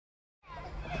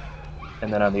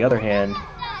And then on the other hand,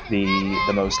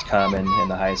 the most common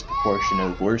and the highest proportion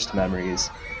of worst memories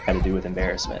had to do with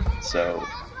embarrassment. So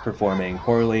performing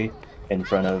poorly in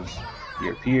front of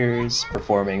your peers,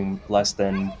 performing less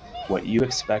than what you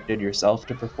expected yourself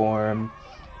to perform.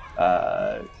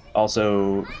 Uh,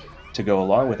 Also, to go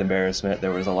along with embarrassment,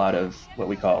 there was a lot of what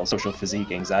we call social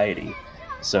physique anxiety.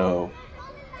 So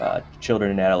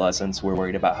children and adolescents were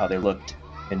worried about how they looked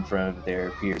in front of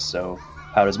their peers. So,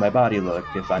 how does my body look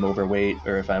if I'm overweight,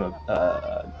 or if I'm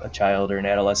a child or an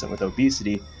adolescent with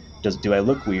obesity? Do I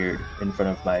look weird in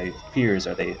front of my peers?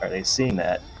 Are they seeing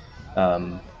that?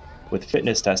 Um, with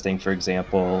fitness testing, for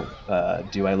example,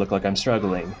 do I look like I'm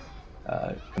struggling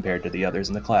compared to the others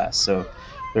in the class? So,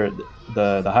 there,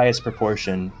 the highest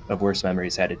proportion of worst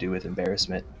memories had to do with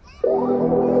embarrassment.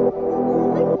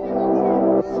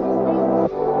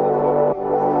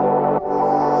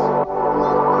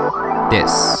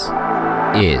 This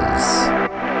is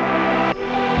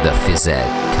the Phys Ed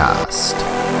Cast.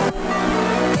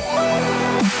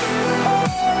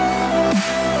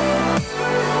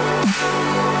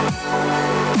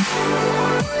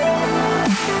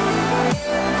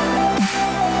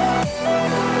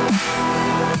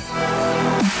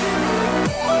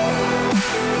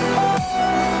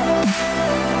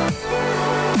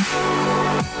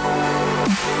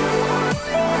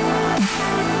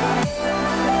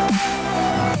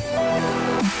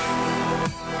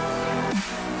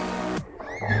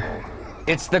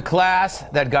 It's the class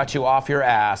that got you off your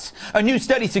ass. A new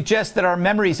study suggests that our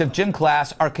memories of gym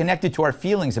class are connected to our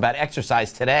feelings about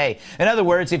exercise today. In other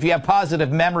words, if you have positive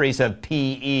memories of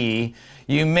PE,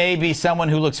 you may be someone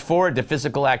who looks forward to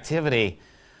physical activity.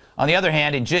 On the other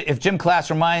hand, if gym class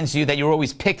reminds you that you were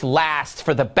always picked last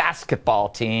for the basketball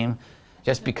team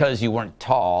just because you weren't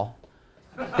tall,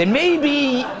 then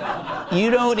maybe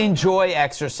you don't enjoy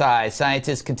exercise.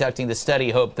 Scientists conducting the study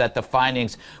hope that the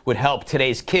findings would help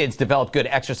today's kids develop good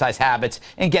exercise habits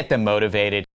and get them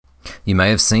motivated. You may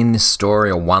have seen this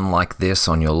story or one like this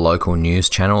on your local news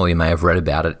channel, or you may have read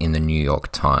about it in the New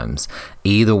York Times.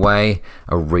 Either way,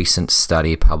 a recent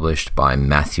study published by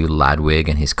Matthew Ladwig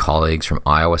and his colleagues from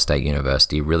Iowa State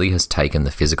University really has taken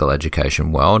the physical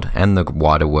education world and the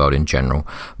wider world in general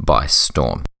by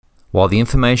storm. While the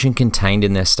information contained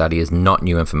in their study is not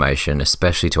new information,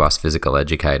 especially to us physical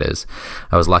educators,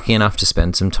 I was lucky enough to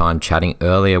spend some time chatting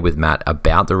earlier with Matt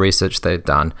about the research they've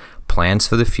done, plans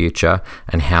for the future,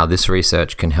 and how this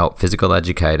research can help physical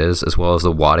educators as well as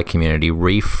the wider community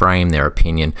reframe their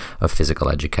opinion of physical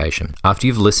education. After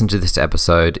you've listened to this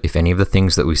episode, if any of the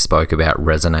things that we spoke about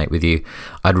resonate with you,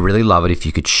 I'd really love it if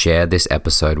you could share this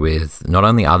episode with not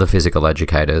only other physical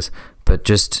educators, but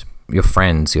just your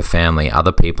friends, your family,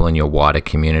 other people in your wider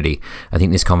community. I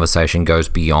think this conversation goes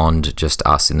beyond just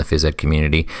us in the phys ed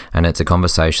community, and it's a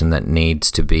conversation that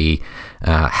needs to be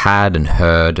had and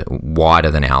heard wider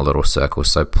than our little circle.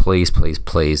 So please, please,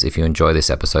 please, if you enjoy this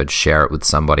episode, share it with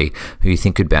somebody who you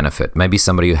think could benefit. Maybe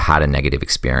somebody who had a negative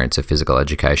experience of physical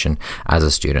education as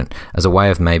a student, as a way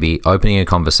of maybe opening a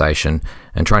conversation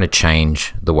and trying to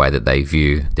change the way that they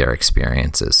view their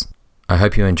experiences. I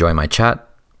hope you enjoy my chat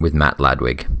with Matt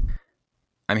Ladwig.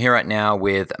 I'm here right now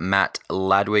with Matt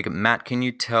Ladwig. Matt, can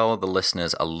you tell the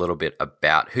listeners a little bit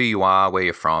about who you are, where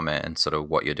you're from, and sort of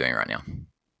what you're doing right now?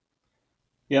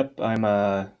 Yep, I'm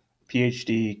a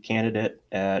PhD candidate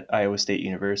at Iowa State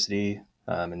University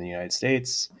in the United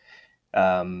States.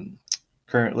 Um,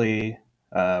 Currently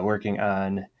working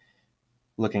on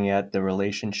looking at the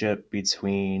relationship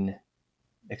between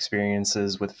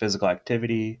experiences with physical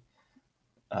activity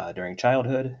during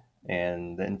childhood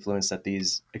and the influence that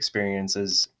these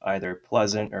experiences, either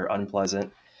pleasant or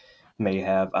unpleasant, may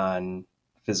have on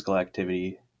physical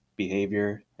activity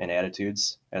behavior and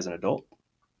attitudes as an adult.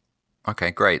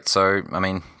 Okay, great. So, I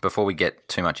mean, before we get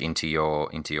too much into your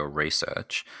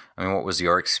research, I mean, what was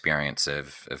your experience of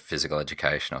physical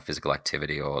education or physical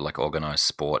activity or like organized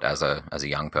sport as a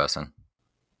young person?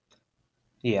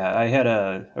 Yeah, I had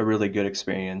a really good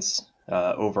experience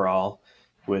overall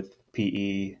with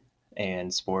PE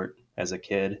and sport as a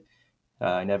kid.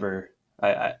 I never,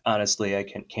 I honestly,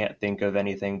 can't think of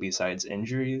anything besides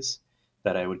injuries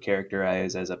that I would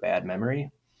characterize as a bad memory.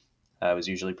 I was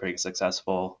usually pretty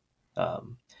successful,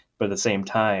 um, but at the same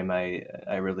time, I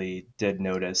really did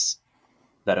notice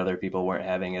that other people weren't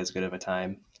having as good of a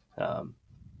time. And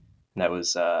that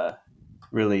was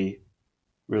really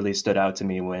really stood out to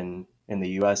me when in the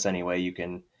US anyway, you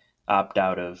can opt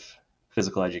out of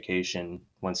physical education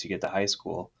once you get to high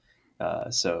school.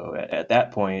 So at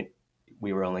that point,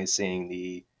 we were only seeing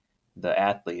the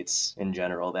athletes in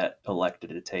general that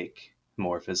elected to take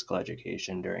more physical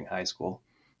education during high school.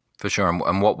 For sure.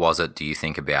 And what was it, do you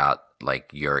think, about like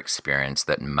your experience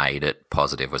that made it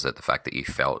positive? Was it the fact that you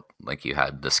felt like you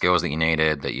had the skills that you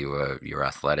needed, that you were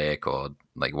athletic, or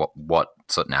like what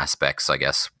certain aspects, I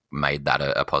guess, made that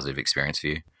a positive experience for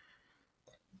you?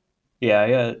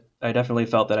 Yeah, I definitely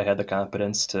felt that I had the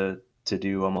competence to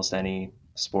do almost any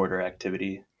sport or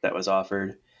activity that was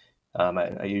offered.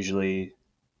 I usually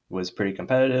was pretty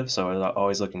competitive, so I was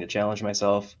always looking to challenge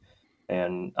myself.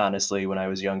 And honestly, when I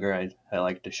was younger, I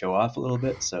liked to show off a little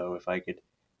bit. So if I could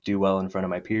do well in front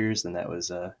of my peers, then that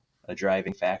was a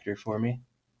driving factor for me.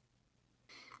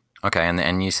 Okay,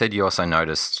 and you said you also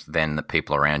noticed then that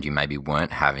people around you maybe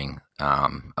weren't having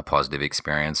a positive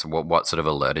experience. What sort of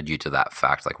alerted you to that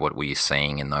fact? Like, what were you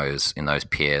seeing in those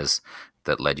peers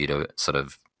that led you to sort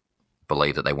of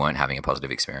believe that they weren't having a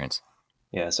positive experience?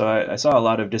 Yeah, so I saw a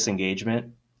lot of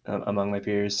disengagement among my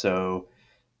peers. So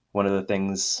one of the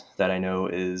things that I know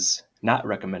is not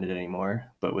recommended anymore,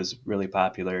 but was really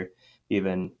popular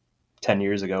even 10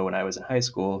 years ago when I was in high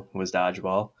school was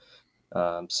dodgeball.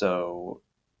 So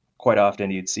quite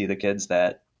often you'd see the kids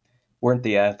that weren't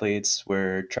the athletes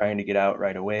were trying to get out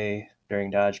right away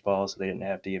during dodgeball, so they didn't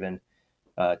have to even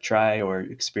try or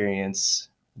experience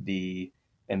the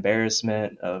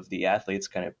embarrassment of the athletes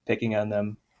kind of picking on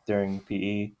them during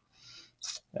PE.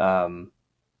 Um,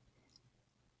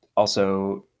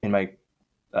 Also, in my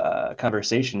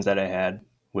conversations that I had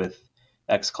with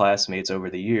ex classmates over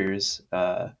the years,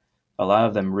 a lot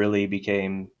of them really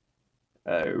became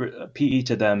PE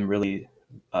to them really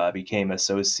became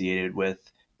associated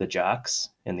with the jocks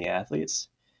and the athletes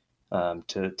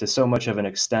to so much of an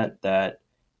extent that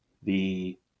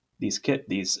the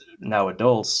these now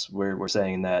adults were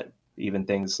saying that even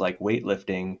things like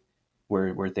weightlifting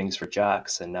were things for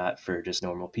jocks and not for just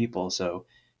normal people. So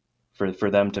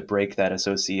for them to break that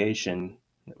association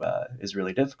is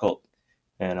really difficult,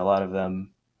 and a lot of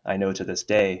them I know to this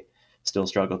day still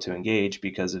struggle to engage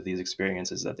because of these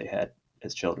experiences that they had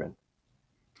as children.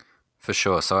 For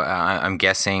sure. So I'm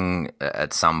guessing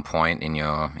at some point in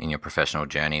your professional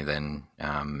journey, then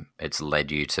it's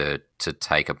led you to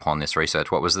take upon this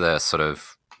research. What was the sort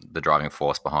of the driving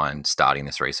force behind starting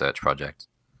this research project?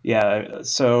 Yeah,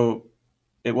 so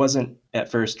it wasn't at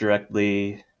first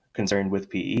directly concerned with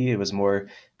PE. It was more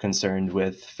concerned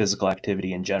with physical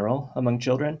activity in general among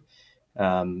children.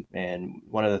 And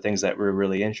one of the things that we're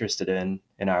really interested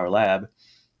in our lab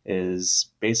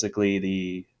is basically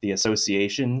the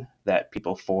association that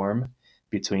people form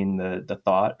between the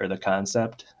thought or the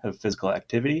concept of physical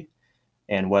activity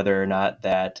and whether or not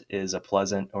that is a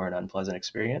pleasant or an unpleasant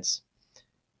experience.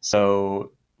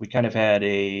 So we kind of had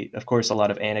of course, a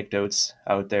lot of anecdotes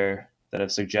out there that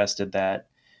have suggested that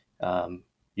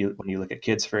when you look at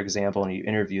kids, for example, and you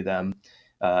interview them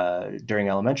during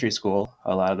elementary school,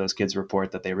 a lot of those kids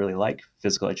report that they really like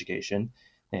physical education,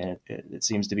 and it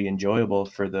seems to be enjoyable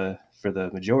for the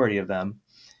majority of them.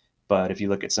 But if you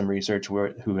look at some research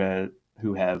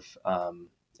who have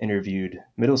interviewed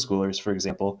middle schoolers, for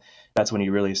example, that's when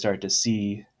you really start to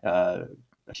see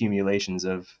accumulations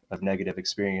of negative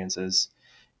experiences.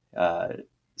 Uh,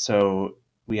 so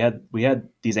we had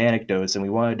these anecdotes, and we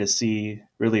wanted to see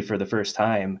really for the first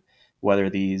time whether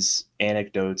these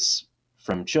anecdotes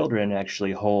from children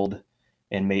actually hold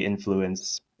and may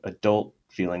influence adult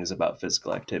feelings about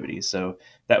physical activity. So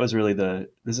that was really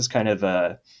this is kind of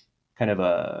a,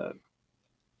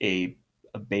 a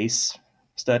base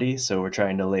study. So we're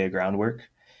trying to lay a groundwork.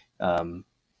 Um,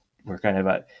 we're kind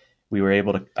of we were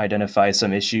able to identify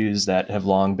some issues that have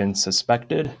long been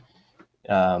suspected.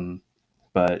 Um,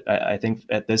 but I think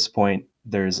at this point,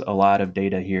 there's a lot of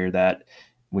data here that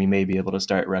we may be able to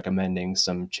start recommending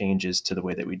some changes to the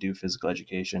way that we do physical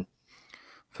education.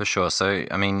 For sure. So,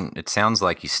 I mean, it sounds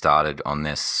like you started on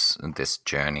this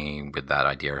journey with that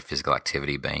idea of physical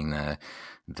activity being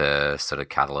the sort of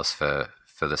catalyst for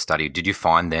the study. Did you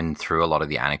find then through a lot of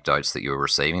the anecdotes that you were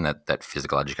receiving that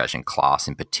physical education class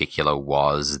in particular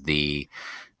was the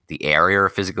area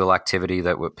of physical activity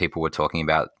that people were talking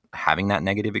about having that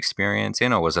negative experience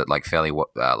in, or was it like fairly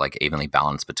like evenly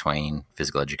balanced between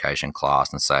physical education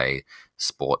class and say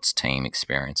sports team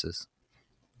experiences?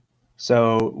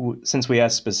 So, since we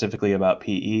asked specifically about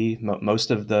PE,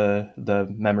 most of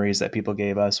the memories that people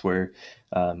gave us were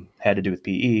had to do with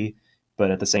PE.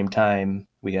 But at the same time,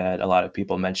 we had a lot of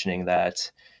people mentioning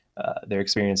that their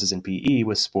experiences in PE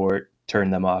with sport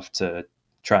turned them off to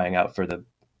trying out for the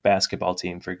basketball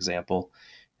team, for example.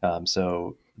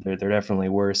 So there definitely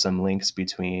were some links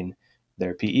between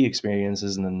their PE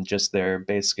experiences and then just their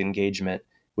basic engagement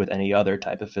with any other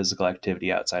type of physical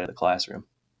activity outside of the classroom.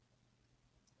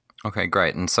 Okay,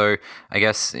 great. And so I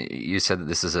guess you said that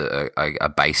this is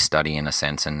a base study in a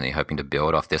sense, and you're hoping to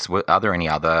build off this. Are there any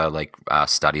other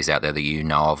studies out there that you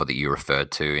know of or that you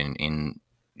referred to in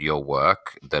your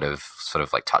work that have sort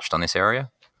of touched on this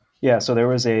area? Yeah, so there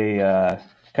was a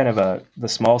kind of the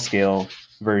small scale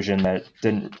version that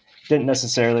didn't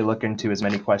necessarily look into as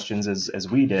many questions as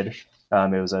we did.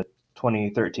 It was a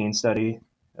 2013 study.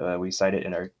 We cite it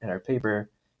in our paper.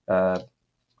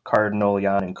 Cardinal,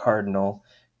 Jan, and Cardinal.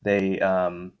 They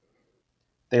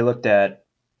they looked at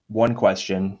one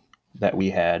question that we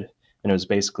had, and it was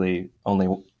basically only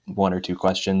one or two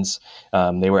questions.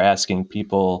 They were asking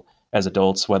people as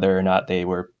adults whether or not they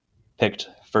were picked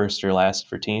first or last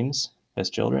for teams as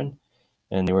children.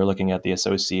 And they were looking at the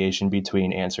association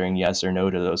between answering yes or no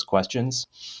to those questions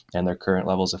and their current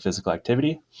levels of physical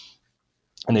activity.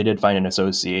 And they did find an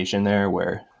association there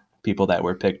where people that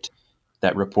were picked,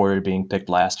 that reported being picked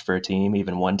last for a team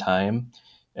even one time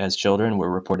as children,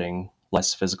 were reporting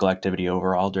less physical activity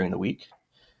overall during the week.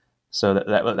 So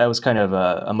that was kind of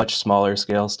a much smaller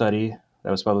scale study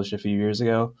that was published a few years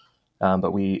ago.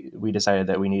 But we decided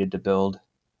that we needed to build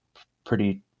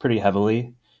pretty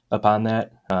heavily upon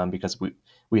that, because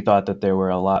we thought that there were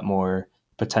a lot more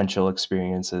potential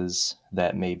experiences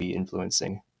that may be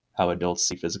influencing how adults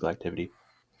see physical activity.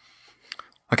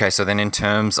 Okay, so then in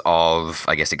terms of,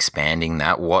 I guess, expanding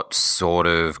that, what sort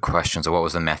of questions or what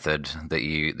was the method that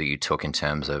you took in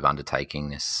terms of undertaking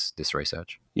this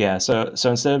research? Yeah, so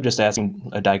instead of just asking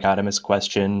a dichotomous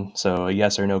question, so a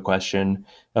yes or no question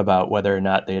about whether or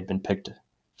not they had been picked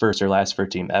first or last for a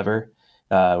team ever,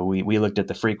 we looked at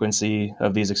the frequency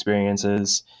of these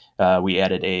experiences. We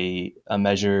added a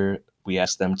measure. We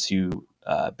asked them to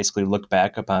basically look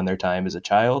back upon their time as a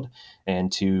child and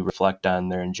to reflect on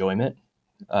their enjoyment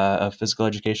of physical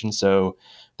education. So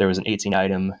there was an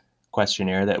 18-item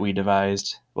questionnaire that we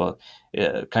devised. Well,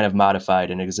 kind of modified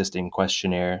an existing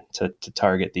questionnaire to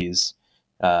target these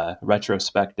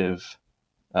retrospective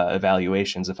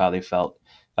evaluations of how they felt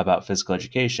about physical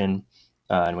education.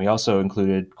 And we also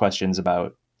included questions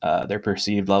about their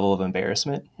perceived level of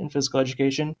embarrassment in physical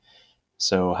education.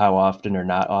 So, how often or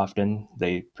not often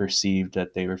they perceived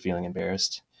that they were feeling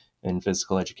embarrassed in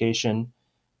physical education.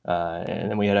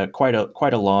 And then we had quite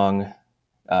a long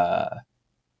uh,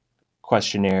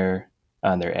 questionnaire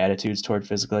on their attitudes toward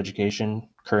physical education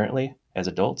currently as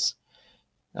adults,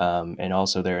 and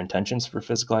also their intentions for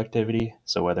physical activity.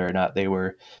 So whether or not they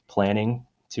were planning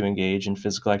to engage in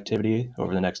physical activity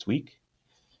over the next week,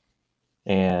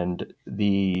 and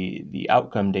the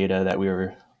outcome data that we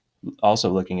were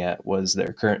also looking at was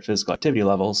their current physical activity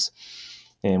levels,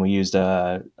 and we used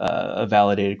a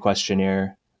validated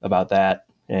questionnaire about that,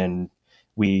 and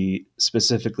we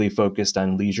specifically focused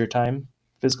on leisure time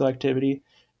physical activity,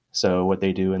 so what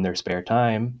they do in their spare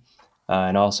time,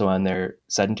 and also on their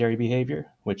sedentary behavior,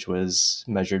 which was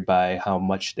measured by how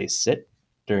much they sit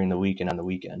during the week and on the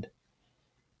weekend.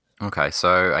 Okay,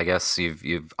 so I guess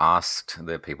you've asked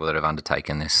the people that have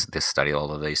undertaken this study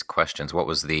all of these questions. What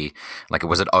was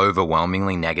was it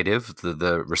overwhelmingly negative,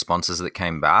 the responses that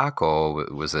came back, or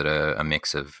was it a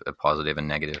mix of a positive and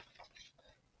negative?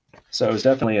 So it was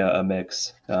definitely a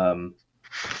mix.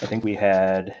 I think we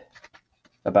had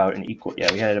we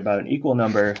had about an equal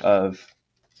number of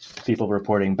people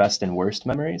reporting best and worst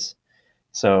memories.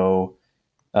 So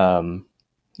um,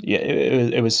 yeah,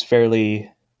 it was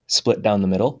fairly split down the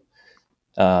middle.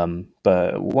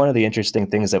 But one of the interesting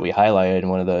things that we highlighted, and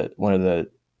one of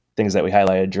the things that we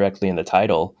highlighted directly in the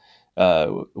title,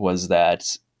 was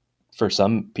that for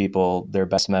some people, their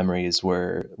best memories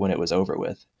were when it was over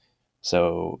with.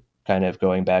 So, kind of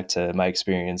going back to my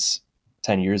experience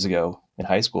 10 years ago in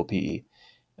high school PE,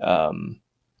 um,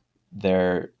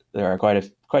 there are quite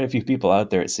a few people out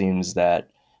there, it seems,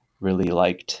 that really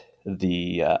liked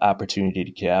the opportunity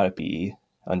to get out of PE.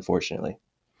 Unfortunately.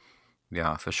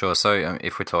 Yeah, for sure. So,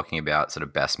 if we're talking about sort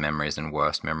of best memories and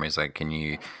worst memories, can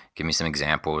you give me some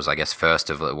examples? I guess first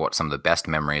of what some of the best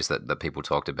memories that people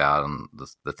talked about and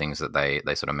the things that they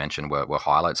sort of mentioned were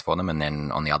highlights for them, and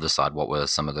then on the other side, what were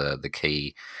some of the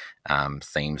key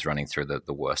themes running through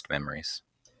the worst memories?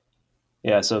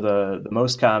 Yeah, so the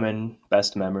most common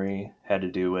best memory had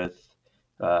to do with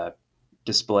uh,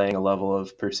 displaying a level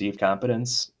of perceived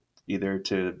competence, either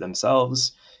to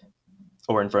themselves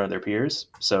or in front of their peers.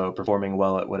 So performing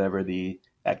well at whatever the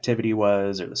activity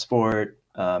was or the sport,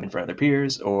 in front of their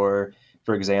peers, or,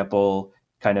 for example,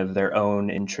 kind of their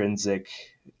own intrinsic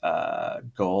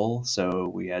goal. So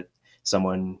we had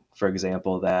someone, for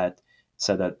example, that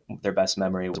said that their best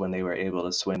memory was when they were able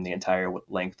to swim the entire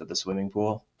length of the swimming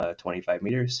pool, 25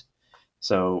 meters.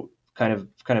 So kind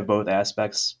of both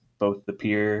aspects, both the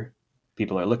peer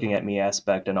people are looking at me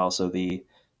aspect, and also the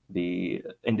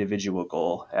individual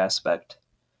goal aspect.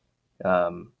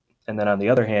 And then on the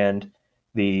other hand,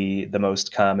 the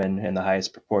most common and the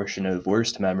highest proportion of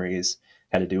worst memories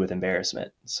had to do with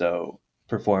embarrassment. So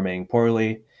performing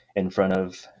poorly in front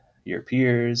of your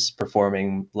peers,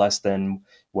 performing less than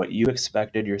what you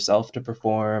expected yourself to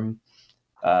perform.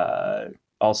 Uh,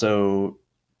 Also,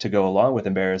 to go along with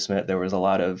embarrassment, there was a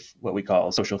lot of what we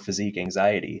call social physique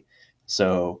anxiety.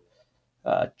 So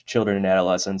children and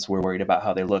adolescents were worried about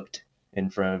how they looked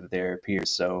in front of their peers.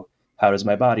 So, how does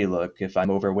my body look if I'm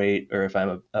overweight, or if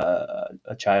I'm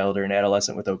a child or an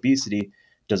adolescent with obesity?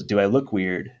 Do I look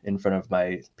weird in front of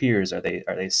my peers? Are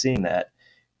they seeing that?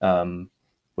 Um,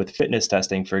 with fitness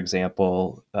testing, for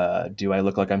example, do I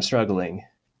look like I'm struggling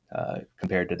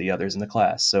compared to the others in the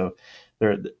class? So,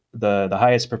 the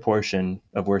highest proportion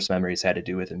of worst memories had to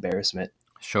do with embarrassment.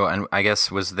 Sure, and I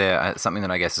guess was there something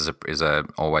that I guess is a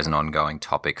always an ongoing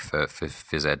topic for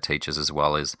phys ed teachers as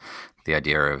well, is the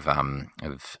idea of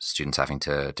students having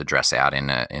to dress out in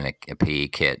a PE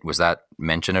kit. Was that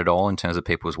mentioned at all in terms of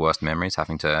people's worst memories,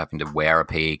 having to wear a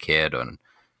PE kit, and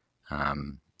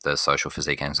the social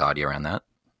physique anxiety around that?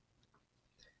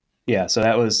 Yeah, so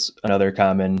that was another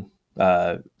common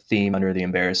theme under the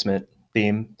embarrassment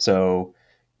theme. So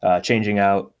changing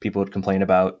out, people would complain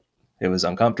about it was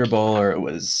uncomfortable, or it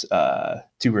was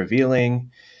too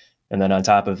revealing. And then on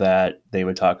top of that, they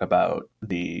would talk about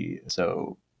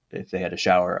so if they had to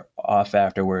shower off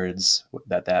afterwards,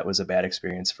 that was a bad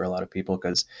experience for a lot of people,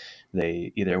 because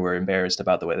they either were embarrassed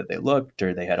about the way that they looked,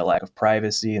 or they had a lack of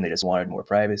privacy and they just wanted more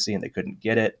privacy and they couldn't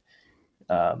get it.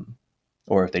 Um,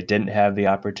 or if they didn't have the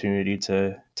opportunity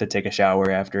to take a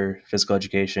shower after physical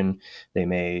education, they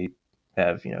may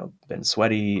have been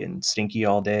sweaty and stinky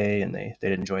all day, and they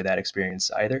didn't enjoy that experience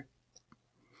either.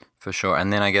 For sure.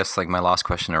 And then I guess like my last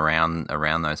question around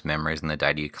those memories and the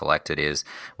data you collected is,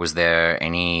 was there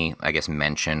any, I guess,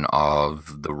 mention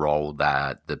of the role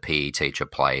that the PE teacher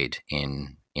played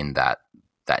in that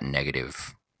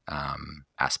negative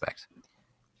aspect?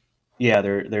 Yeah,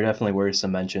 there definitely were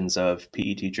some mentions of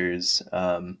PE teachers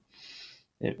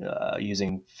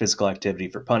using physical activity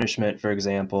for punishment, for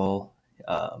example,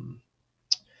 um,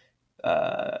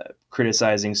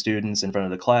 criticizing students in front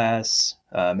of the class,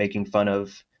 making fun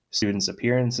of students'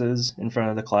 appearances in front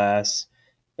of the class.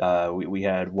 We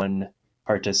had one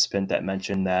participant that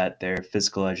mentioned that their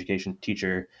physical education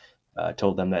teacher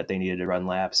told them that they needed to run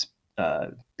laps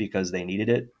because they needed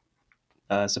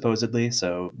it, supposedly.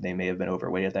 So they may have been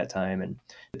overweight at that time, and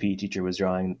the PE teacher was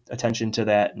drawing attention to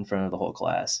that in front of the whole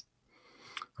class.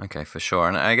 Okay, for sure.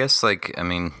 And I guess like, I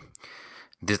mean,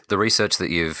 the research that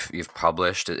you've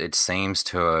published, it seems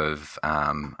to have,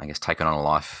 I guess, taken on a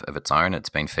life of its own. It's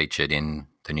been featured in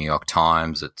the New York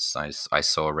Times. I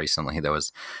saw recently there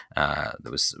was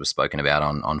spoken about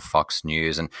on Fox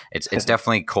News, and it's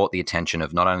definitely caught the attention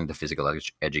of not only the physical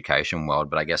education world,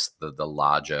 but I guess the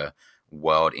larger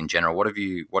world in general.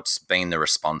 What's been the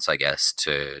response, I guess,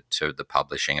 to the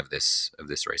publishing of this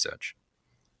research?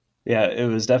 Yeah, it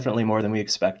was definitely more than we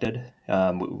expected.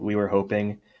 We were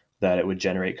hoping that it would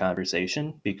generate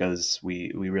conversation, because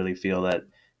we really feel that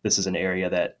this is an area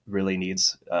that really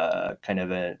needs kind of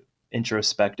an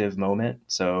introspective moment.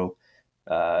 So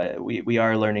we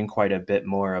are learning quite a bit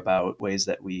more about ways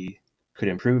that we could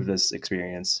improve this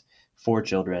experience for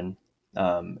children,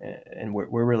 and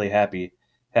we're really happy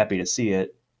to see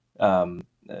it.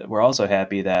 We're also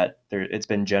happy that it's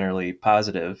been generally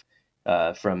positive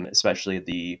from especially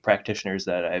the practitioners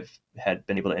that I've had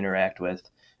been able to interact with,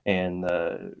 and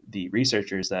the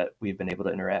researchers that we've been able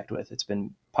to interact with. It's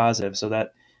been positive, so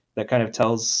that kind of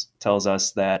tells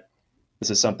us that this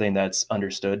is something that's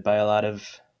understood by a lot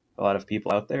of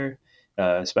people out there,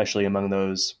 especially among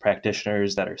those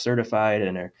practitioners that are certified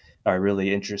and are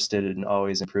really interested in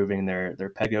always improving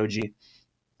their pedagogy.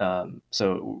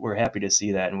 So we're happy to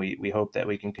see that, and we hope that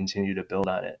we can continue to build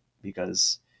on it,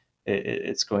 because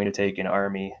it's going to take an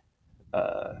army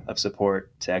of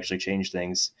support to actually change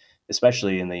things,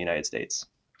 especially in the United States.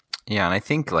 Yeah, and I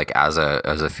think like as a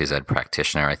phys ed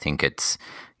practitioner, I think it's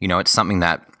something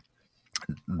that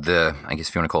I guess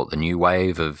if you want to call it the new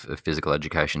wave of physical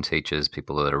education teachers,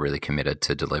 people that are really committed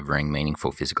to delivering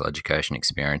meaningful physical education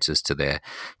experiences to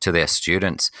their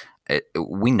students.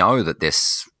 We know that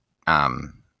this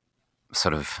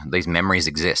sort of these memories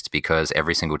exist because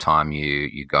every single time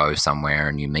you go somewhere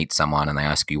and you meet someone and they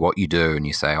ask you what you do and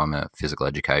you say, "I'm a physical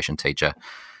education teacher,"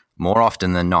 more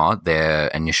often than not, their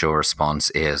initial response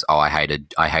is, "Oh, I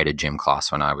hated gym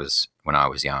class when I was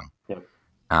young." Yep.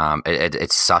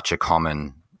 It's such a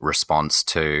common response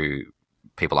to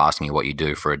people asking you what you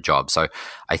do for a job. So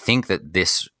I think that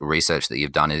this research that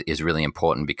you've done is really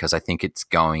important, because I think it's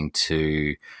going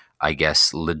to, I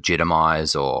guess,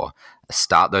 legitimize or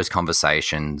start those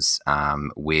conversations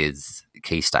with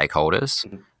key stakeholders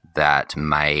Mhm. that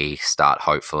may start,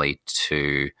 hopefully,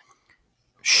 to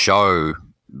show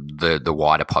the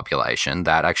wider population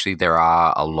that actually there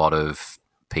are a lot of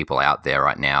people out there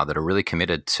right now that are really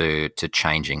committed to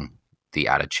changing the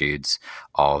attitudes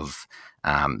of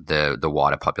the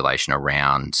wider population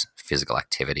around physical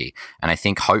activity. And I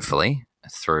think hopefully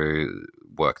through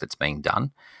work that's being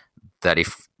done, that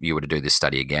if you were to do this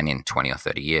study again in 20 or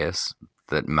 30 years,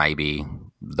 that maybe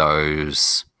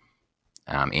those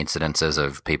incidences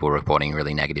of people reporting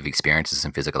really negative experiences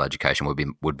in physical education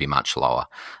would be much lower.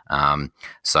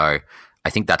 So I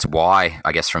think that's why,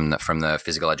 I guess, from the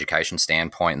physical education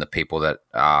standpoint, and the people that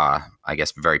are, I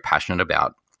guess, very passionate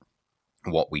about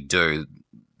what we do,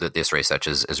 that this research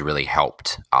has really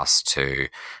helped us to,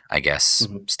 I guess,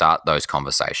 Mhm. start those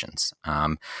conversations.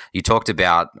 You talked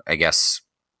about, I guess,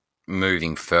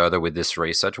 moving further with this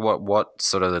research. What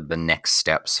sort of the next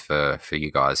steps for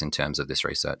you guys in terms of this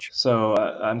research? So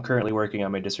I'm currently working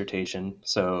on my dissertation.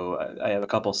 So I have a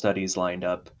couple studies lined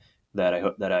up that I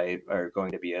hope that I are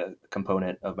going to be a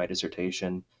component of my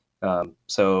dissertation.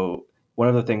 So one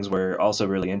of the things we're also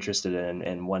really interested in,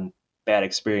 and one bad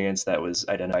experience that was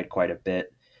identified quite a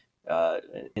bit uh,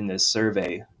 in this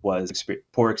survey, was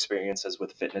poor experiences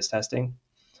with fitness testing.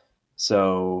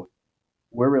 So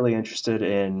we're really interested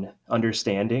in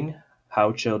understanding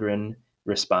how children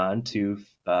respond to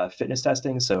fitness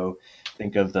testing. So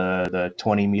think of the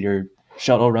 20-meter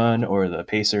shuttle run or the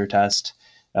pacer test,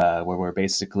 where we're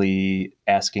basically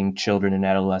asking children and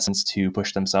adolescents to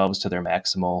push themselves to their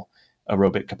maximal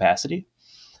aerobic capacity.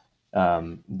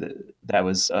 That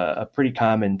was a pretty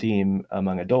common theme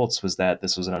among adults, was that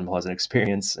this was an unpleasant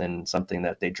experience and something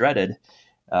that they dreaded.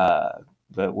 Uh,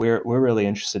 but we're really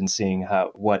interested in seeing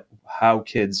how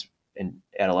kids and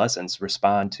adolescents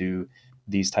respond to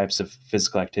these types of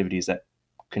physical activities that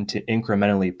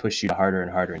incrementally push you to harder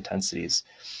and harder intensities.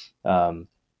 Um,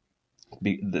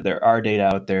 there are data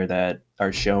out there that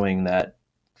are showing that,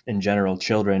 in general,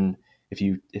 children, if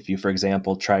you for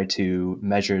example try to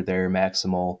measure their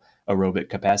maximal aerobic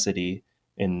capacity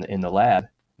in the lab,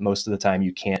 most of the time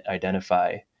you can't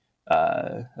identify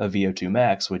a VO2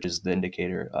 max, which is the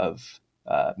indicator of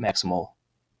maximal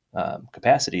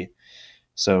capacity.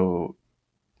 So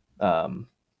um,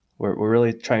 we're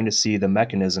really trying to see the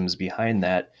mechanisms behind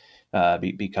that,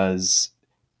 because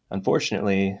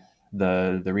unfortunately,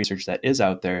 the research that is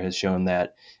out there has shown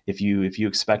that if you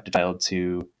expect a child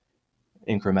to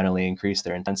incrementally increase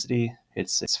their intensity,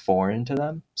 it's foreign to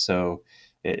them. So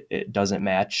it doesn't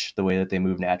match the way that they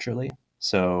move naturally.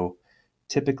 So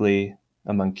typically,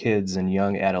 among kids and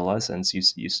young adolescents,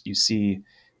 you see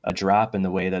a drop in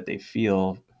the way that they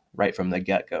feel right from the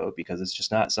get-go, because it's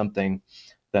just not something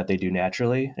that they do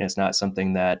naturally, and it's not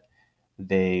something that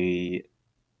they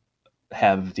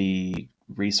have the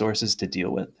resources to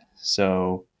deal with.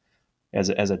 So as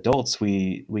adults,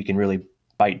 we can really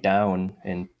bite down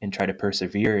and try to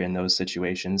persevere in those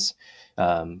situations.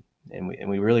 And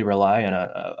we really rely on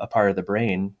a part of the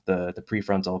brain, the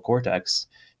prefrontal cortex,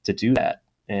 to do that.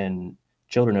 And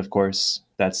children, of course,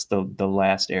 that's the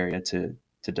last area to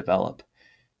develop.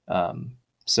 Um,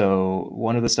 so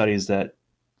one of the studies that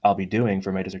I'll be doing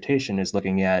for my dissertation is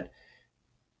looking at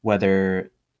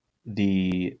whether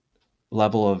the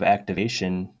level of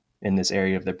activation in this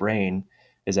area of the brain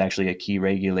is actually a key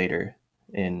regulator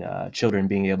in children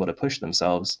being able to push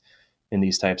themselves in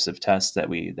these types of tests that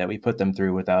we put them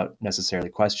through without necessarily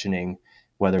questioning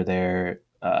whether they're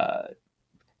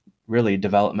really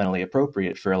developmentally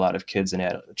appropriate for a lot of kids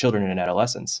and children and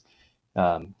adolescents.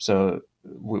 So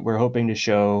we're hoping to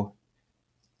show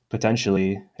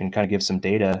potentially, and kind of give some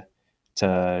data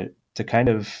to kind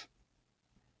of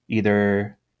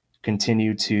either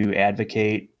continue to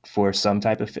advocate for some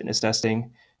type of fitness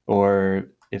testing, or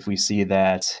if we see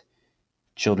that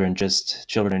children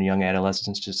and young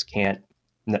adolescents just can't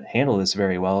handle this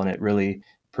very well, and it really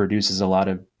produces a lot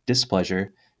of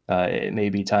displeasure, it may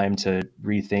be time to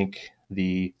rethink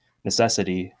the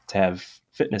necessity to have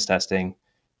fitness testing,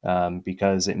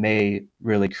 because it may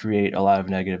really create a lot of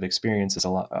negative experiences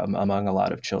among a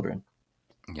lot of children.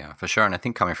 Yeah, for sure. And I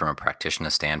think coming from a practitioner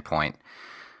standpoint,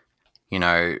 you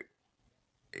know,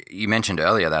 you mentioned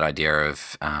earlier that idea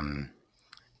of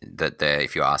that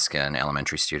if you ask an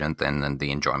elementary student, then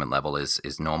the enjoyment level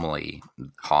is normally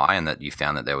high, and that you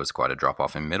found that there was quite a drop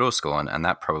off in middle school, and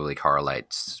that probably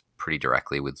correlates pretty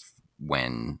directly with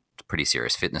when pretty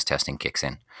serious fitness testing kicks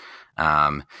in.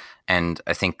 And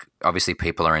I think obviously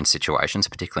people are in situations,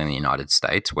 particularly in the United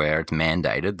States, where it's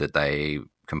mandated that they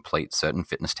complete certain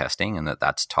fitness testing and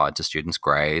that's tied to students'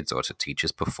 grades or to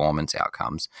teachers' performance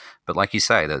outcomes. But like you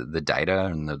say, the data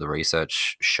and the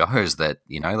research shows that,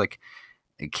 like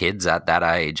kids at that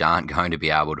age aren't going to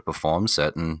be able to perform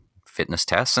certain fitness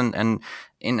tests. And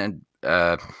in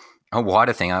a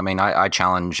wider thing, I mean, I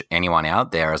challenge anyone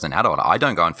out there as an adult. I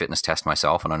don't go and fitness test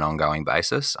myself on an ongoing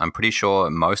basis. I'm pretty sure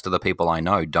most of the people I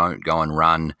know don't go and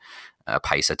run a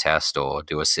pacer test or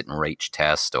do a sit and reach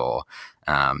test or,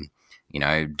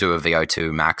 do a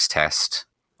VO2 max test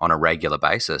on a regular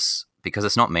basis because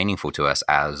it's not meaningful to us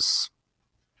as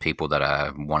people that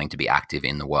are wanting to be active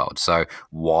in the world. So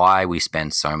why we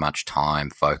spend so much time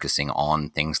focusing on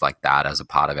things like that as a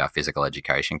part of our physical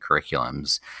education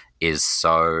curriculums is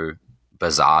so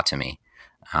bizarre to me.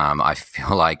 I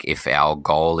feel like if our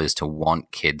goal is to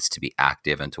want kids to be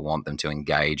active and to want them to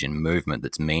engage in movement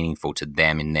that's meaningful to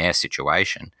them in their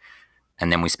situation,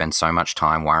 and then we spend so much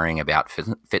time worrying about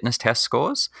fitness test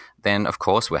scores, then of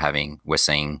course we're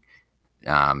seeing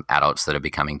adults that are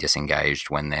becoming disengaged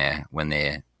when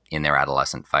they're in their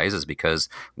adolescent phases because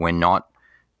we're not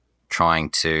trying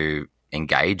to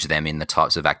engage them in the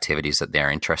types of activities that they're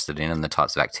interested in and the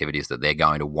types of activities that they're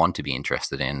going to want to be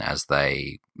interested in as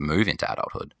they move into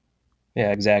adulthood.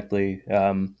 Yeah, exactly.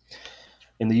 In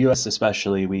the U.S.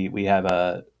 especially, we have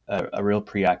a real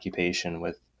preoccupation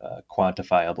with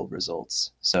quantifiable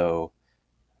results. So,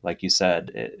 like you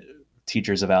said,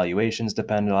 teachers' evaluations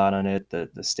depend a lot on it. The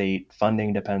state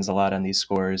funding depends a lot on these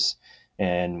scores.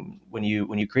 And when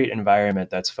you create an environment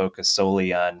that's focused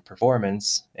solely on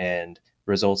performance and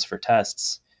results for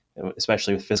tests,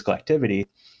 especially with physical activity,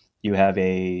 you have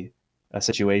a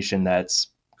situation that's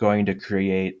going to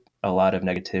create a lot of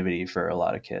negativity for a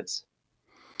lot of kids.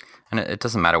 And it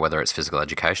doesn't matter whether it's physical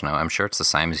education. I'm sure it's the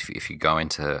same as if you go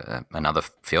into another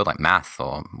field like math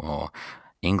or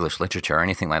English literature or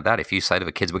anything like that. If you say to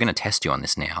the kids, we're going to test you on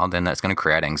this now, then that's going to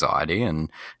create anxiety and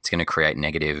it's going to create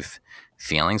negative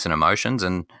feelings and emotions.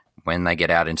 And when they get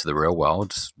out into the real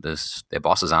world, their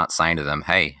bosses aren't saying to them,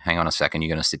 hey, hang on a second, you're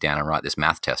going to sit down and write this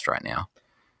math test right now.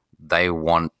 They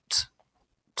want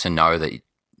to know that,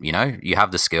 you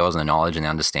have the skills and the knowledge and the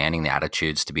understanding, the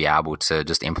attitudes to be able to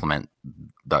just implement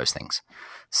those things.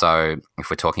 So if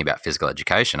we're talking about physical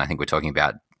education, I think we're talking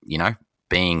about,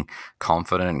 being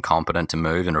confident and competent to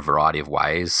move in a variety of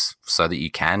ways so that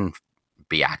you can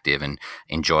be active and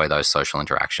enjoy those social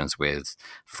interactions with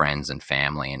friends and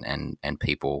family and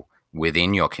people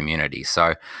within your community.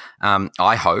 So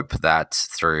I hope that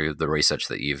through the research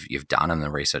that you've done and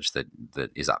the research that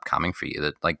is upcoming for you,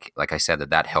 that like I said,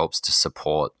 that helps to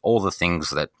support all the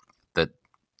things that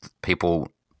people,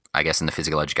 I guess, in the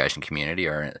physical education community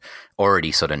are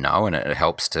already sort of know, and it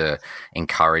helps to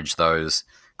encourage those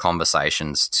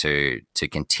conversations to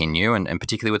continue, and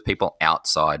particularly with people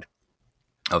outside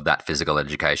of that physical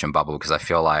education bubble, because I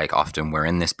feel like often we're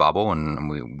in this bubble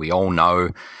and we all know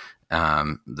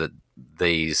that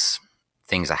these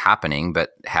things are happening,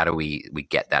 but how do we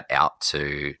get that out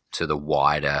to the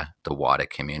wider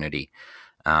community?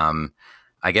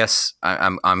 I guess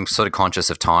I'm sort of conscious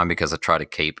of time because I try to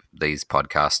keep these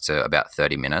podcasts to about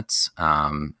 30 minutes.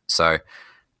 So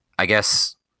I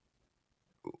guess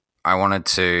I wanted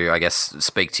to,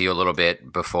 speak to you a little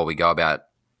bit before we go about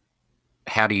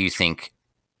how do you think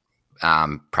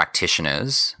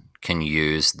practitioners can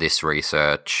use this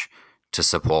research to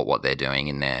support what they're doing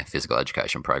in their physical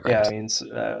education programs? Yeah,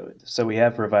 I mean, so we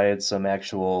have provided some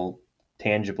actual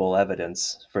tangible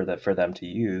evidence for them to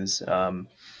use,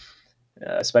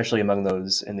 especially among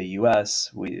those in the U.S.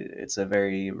 It's a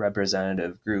very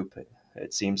representative group,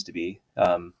 it seems to be,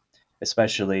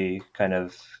 especially kind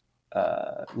of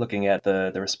looking at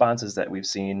the responses that we've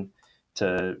seen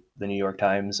to the New York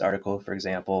Times article, for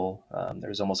example.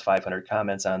 There's almost 500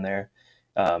 comments on there.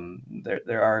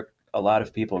 There are a lot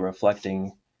of people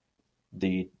reflecting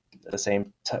the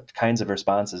same kinds of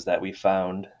responses that we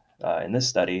found in this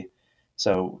study.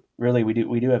 So really,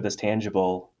 we do have this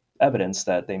tangible evidence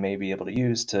that they may be able to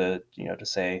use to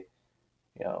say,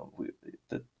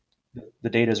 the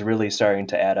data is really starting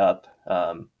to add up.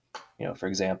 For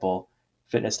example,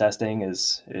 fitness testing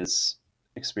is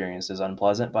experienced as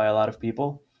unpleasant by a lot of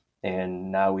people,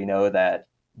 and now we know that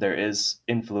there is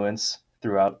influence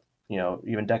throughout,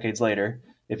 even decades later.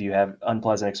 If you have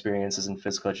unpleasant experiences in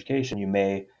physical education, you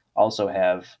may also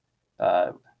have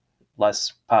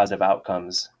less positive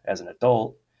outcomes as an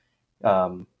adult.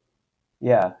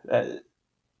 Yeah,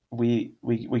 we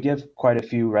give quite a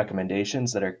few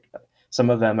recommendations that are, some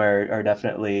of them are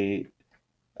definitely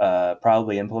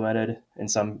probably implemented in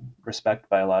some respect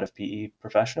by a lot of PE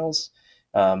professionals.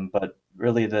 But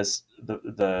really,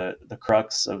 the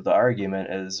crux of the argument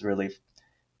is really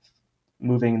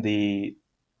moving the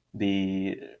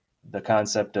the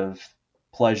concept of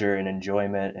pleasure and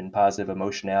enjoyment and positive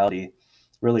emotionality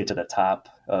really to the top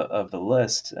of the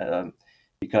list,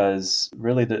 because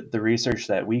really the research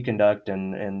that we conduct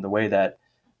and the way that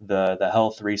the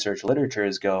health research literature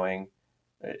is going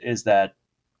is that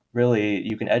really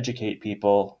you can educate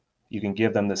people, you can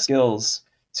give them the skills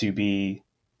to be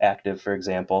active, for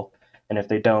example, and if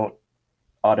they don't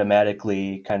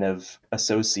automatically kind of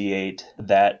associate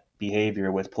that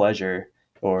behavior with pleasure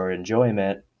or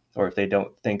enjoyment, or if they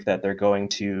don't think that they're going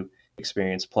to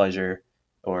experience pleasure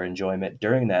or enjoyment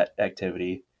during that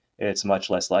activity, it's much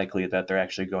less likely that they're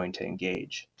actually going to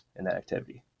engage in that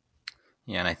activity.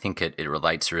 Yeah, and I think it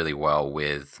relates really well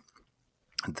with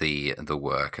the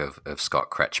work of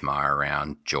Scott Kretschmar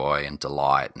around joy and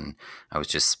delight. And I was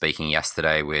just speaking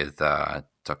yesterday with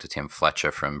Dr. Tim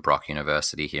Fletcher from Brock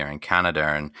University here in Canada,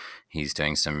 and he's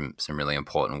doing some really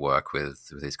important work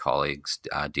with his colleagues,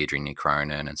 Deirdre New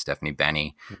Cronin and Stephanie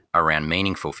Benny, around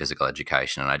meaningful physical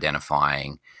education and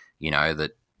identifying,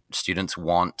 that students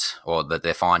want, or that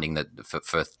they're finding that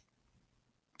for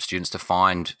students to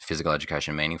find physical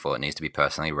education meaningful, it needs to be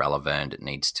personally relevant, it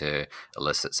needs to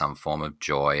elicit some form of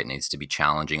joy, it needs to be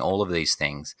challenging, all of these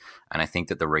things. And I think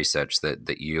that the research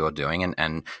that you're doing,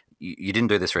 and you didn't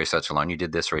do this research alone, you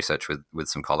did this research with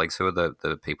some colleagues. Who are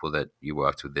the people that you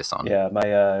worked with this on? Yeah,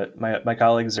 my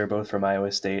colleagues are both from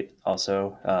Iowa State,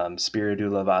 also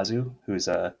Spiridula Vazu, who's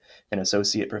an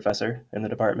associate professor in the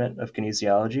Department of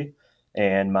Kinesiology,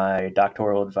 and my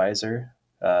doctoral advisor,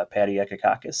 Patty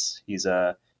Ekakakis. He's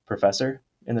a professor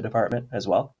in the department as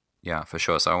well. Yeah, for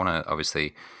sure. So I want to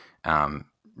obviously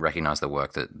recognize the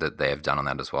work that they have done on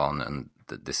that as well, and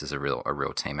that this is a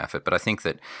real team effort. But I think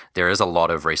that there is a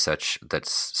lot of research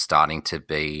that's starting to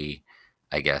be,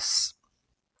 I guess,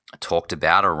 talked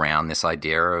about around this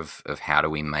idea of how do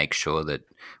we make sure that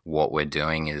what we're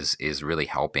doing is really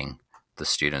helping the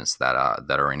students that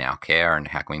are in our care, and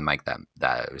how can we make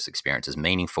those experiences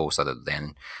meaningful, so that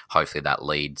then hopefully that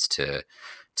leads to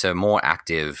more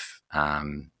active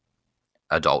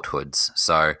adulthoods.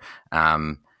 So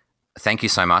thank you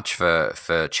so much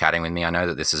for chatting with me. I know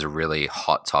that this is a really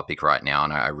hot topic right now,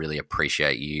 and I really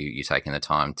appreciate you taking the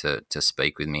time to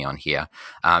speak with me on here.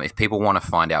 If people want to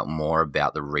find out more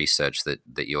about the research that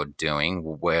you're doing,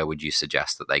 where would you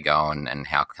suggest that they go, and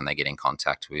how can they get in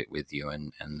contact with you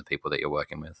and the people that you're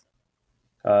working with?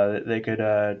 They could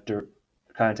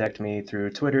contact me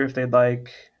through Twitter if they'd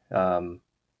like.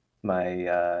 My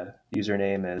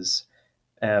username is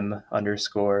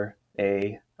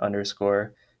M_A_Ladwig,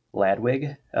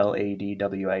 LADWIG,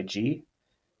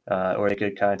 or they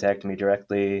could contact me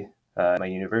directly at my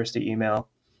university email,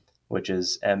 which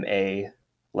is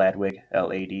MALadwig,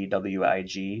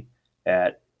 LADWIG,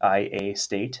 at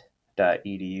iastate.edu.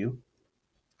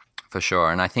 For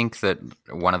sure. And I think that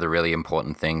one of the really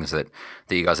important things that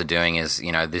you guys are doing is,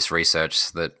 this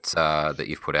research that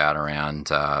you've put out around,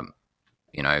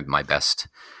 my best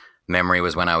memory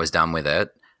was when I was done with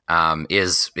it,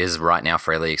 is right now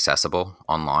fairly accessible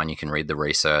online. You can read the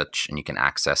research and you can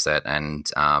access it. And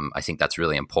I think that's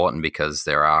really important, because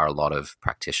there are a lot of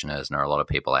practitioners and there are a lot of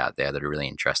people out there that are really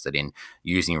interested in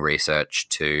using research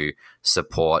to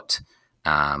support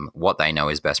what they know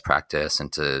is best practice,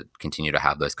 and to continue to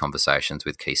have those conversations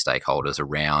with key stakeholders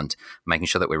around making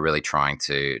sure that we're really trying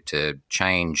to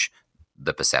change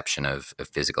the perception of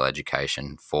physical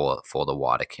education for the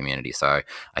wider community. So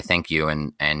I thank you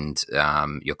and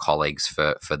your colleagues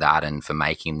for that, and for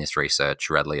making this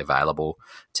research readily available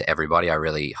to everybody. I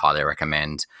really highly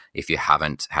recommend, if you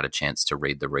haven't had a chance to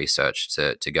read the research,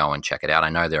 to go and check it out. I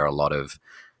know there are a lot of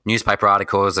newspaper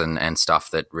articles and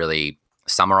stuff that really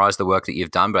summarize the work that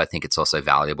you've done, but I think it's also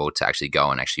valuable to actually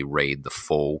go and actually read the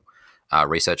full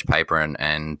research paper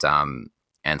and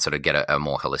sort of get a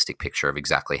more holistic picture of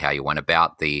exactly how you went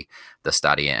about the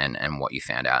study and what you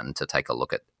found out, and to take a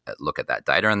look at that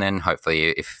data. And then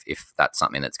hopefully, if that's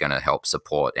something that's going to help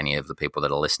support any of the people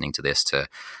that are listening to this, to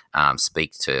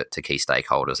speak to key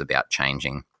stakeholders about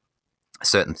changing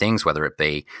certain things, whether it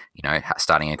be,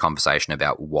 starting a conversation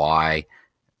about why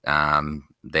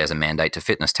there's a mandate to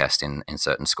fitness test in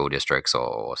certain school districts,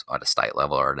 or at a state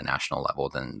level or at a national level,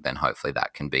 then hopefully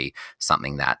that can be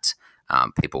something that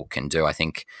people can do. I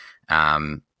think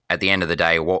at the end of the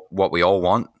day, what we all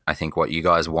want, I think what you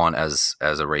guys want as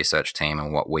a research team,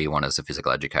 and what we want as a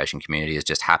physical education community, is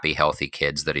just happy, healthy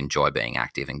kids that enjoy being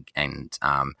active and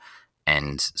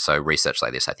And so research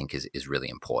like this, I think, is really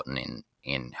important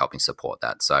in helping support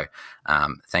that. So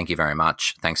thank you very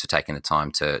much. Thanks for taking the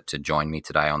time to join me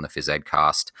today on the Phys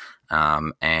Edcast.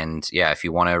 And yeah, if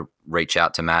you want to reach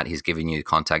out to Matt, he's given you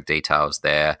contact details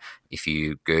there. If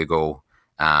you Google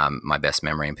my best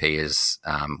memory in peers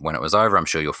when it was over, I'm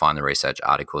sure you'll find the research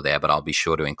article there, but I'll be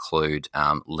sure to include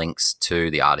links to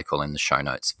the article in the show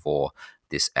notes for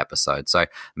this episode. So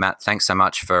Matt, thanks so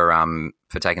much for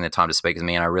taking the time to speak with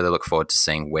me, and I really look forward to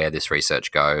seeing where this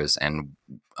research goes and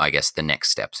I guess the next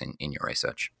steps in your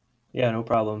research. Yeah, no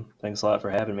problem. Thanks a lot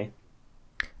for having me.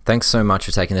 Thanks so much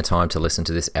for taking the time to listen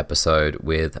to this episode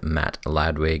with Matt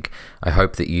Ladwig. I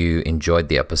hope that you enjoyed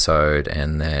the episode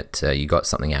and that you got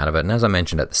something out of it. And as I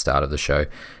mentioned at the start of the show,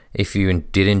 if you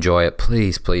did enjoy it,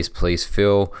 please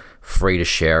feel free to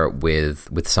share it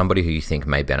with somebody who you think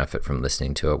may benefit from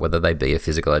listening to it, whether they be a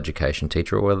physical education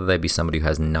teacher or whether they be somebody who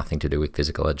has nothing to do with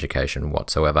physical education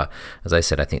whatsoever. As I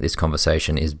said, I think this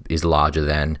conversation is larger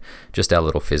than just our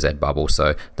little phys ed bubble.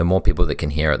 So the more people that can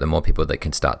hear it, the more people that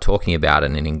can start talking about it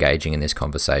and engaging in this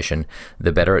conversation,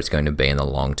 the better it's going to be in the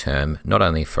long term, not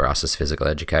only for us as physical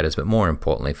educators, but more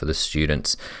importantly for the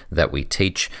students that we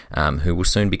teach, who will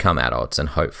soon become adults and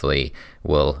hopefully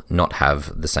will not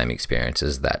have the same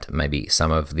experiences that maybe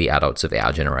some of the adults of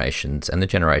our generations and the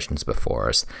generations before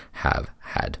us have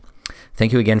had.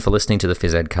 Thank you again for listening to the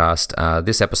Phys Edcast.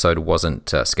 This episode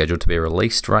wasn't scheduled to be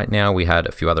released right now. We had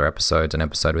a few other episodes, an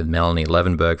episode with Melanie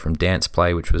Levenberg from Dance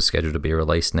Play, which was scheduled to be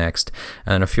released next,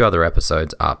 and a few other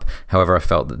episodes up. However, I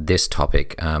felt that this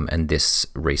topic and this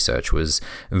research was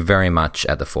very much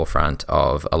at the forefront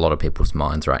of a lot of people's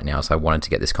minds right now, so I wanted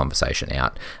to get this conversation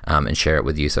out and share it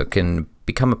with you so it can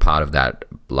become a part of that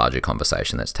larger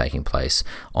conversation that's taking place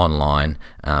online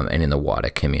and in the wider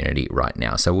community right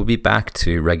now. So we'll be back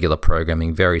to regular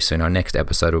programming very soon. Our next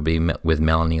episode will be with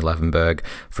Melanie Levenberg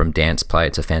from Dance Play.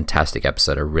 It's a fantastic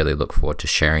episode. I really look forward to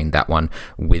sharing that one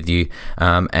with you.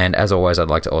 And as always, I'd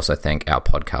like to also thank our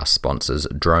podcast sponsors,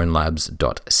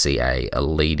 dronelabs.ca, a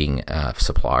leading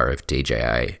supplier of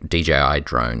DJI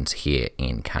drones here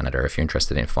in Canada. If you're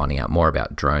interested in finding out more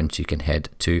about drones, you can head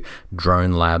to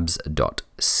dronelabs.ca.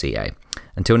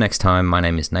 Until next time, my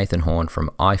name is Nathan Horn from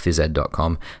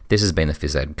iphysed.com. This has been the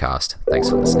Phys Edcast. Thanks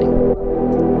for listening.